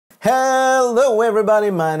Hello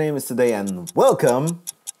everybody, my name is Today and welcome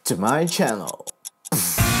to my channel.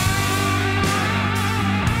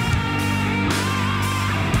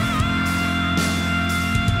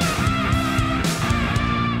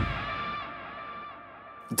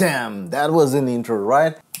 Damn, that was an intro,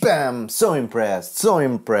 right? Bam, so impressed, so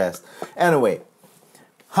impressed. Anyway,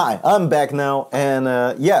 hi, I'm back now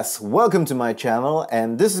and yes, welcome to my channel,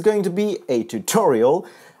 and this is going to be a tutorial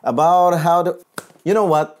about how to... You know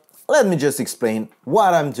what? Let me just explain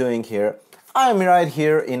what I'm doing here. I'm right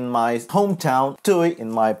here in my hometown, Joby, in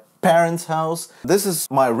my parents' house. This is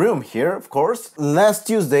my room here, of course. Last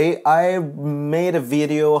Tuesday, I made a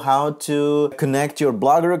video how to connect your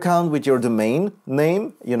Blogger account with your domain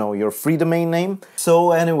name, you know, your free domain name.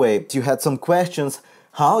 So anyway, you had some questions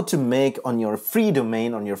how to make on your free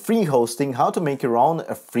domain, on your free hosting, how to make your own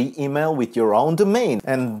a free email with your own domain.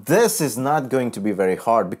 And this is not going to be very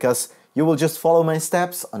hard because you will just follow my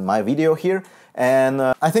steps on my video here. And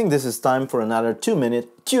I think this is time for another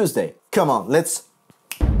 2-minute Tuesday. Come on, let's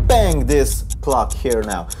bang this clock here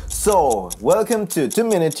now. So, welcome to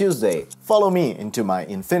 2-minute Tuesday. Follow me into my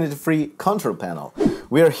infinity free control panel.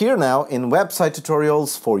 We are here now in website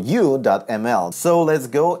tutorials for you.ml. So let's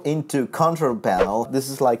go into control panel. This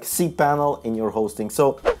is like cPanel in your hosting.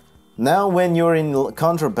 So now when you're in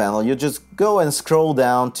control panel, you just go and scroll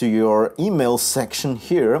down to your email section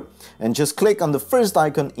here and just click on the first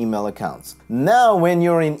icon, email accounts. Now when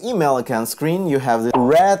you're in email account screen, you have the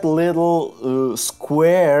red little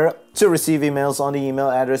square. To receive emails on the email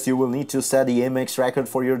address, you will need to set the MX record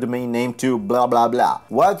for your domain name to blah blah blah.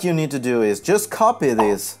 What you need to do is just copy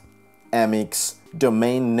this MX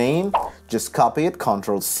domain name, just copy it,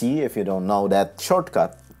 Ctrl+C if you don't know that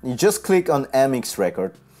shortcut. You just click on MX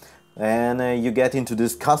record and you get into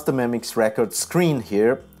this custom MX record screen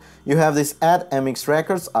here. You have this add MX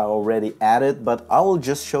records, I already added, but I will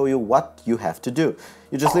just show you what you have to do.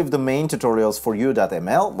 You just leave domain tutorials for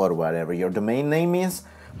you.ml, or whatever your domain name is.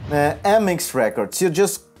 MX records, you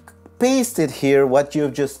just paste it here, what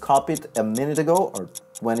you've just copied a minute ago or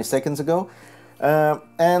 20 seconds ago,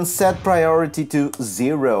 and set priority to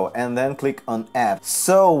 0 and then click on add.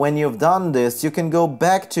 So when you've done this, you can go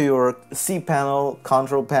back to your cPanel,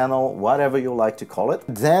 control panel, whatever you like to call it.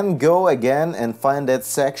 Then go again and find that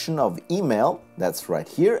section of email, that's right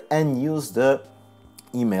here, and use the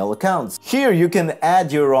email accounts. Here you can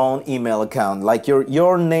add your own email account, like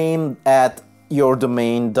your name at your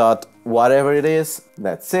domain dot whatever it is,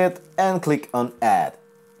 that's it, and click on add.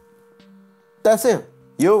 That's it.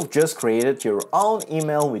 You've just created your own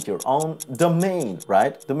email with your own domain,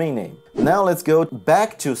 right? Domain name. Now let's go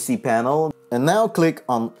back to cPanel and now click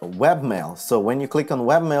on webmail. So when you click on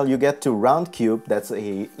webmail, you get to Roundcube, that's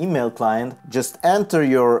a email client. Just enter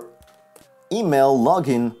your email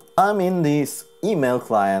login. I'm in this email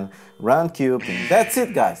client, Roundcube. That's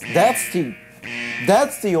it, guys.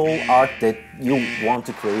 That's the old art that you want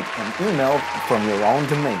to create an email from your own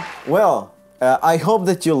domain. Well, I hope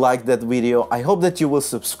that you liked that video. I hope that you will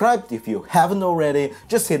subscribe if you haven't already.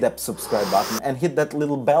 Just hit that subscribe button and hit that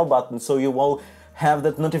little bell button so you will have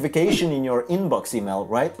that notification in your inbox email,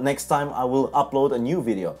 right? Next time I will upload a new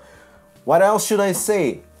video. What else should I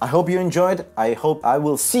say? I hope you enjoyed. I hope I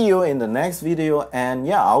will see you in the next video, and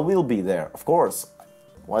yeah, I will be there, of course.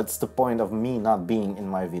 What's the point of me not being in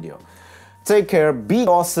my video? Take care, be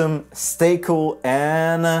awesome, stay cool,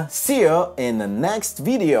 and see you in the next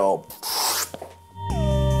video.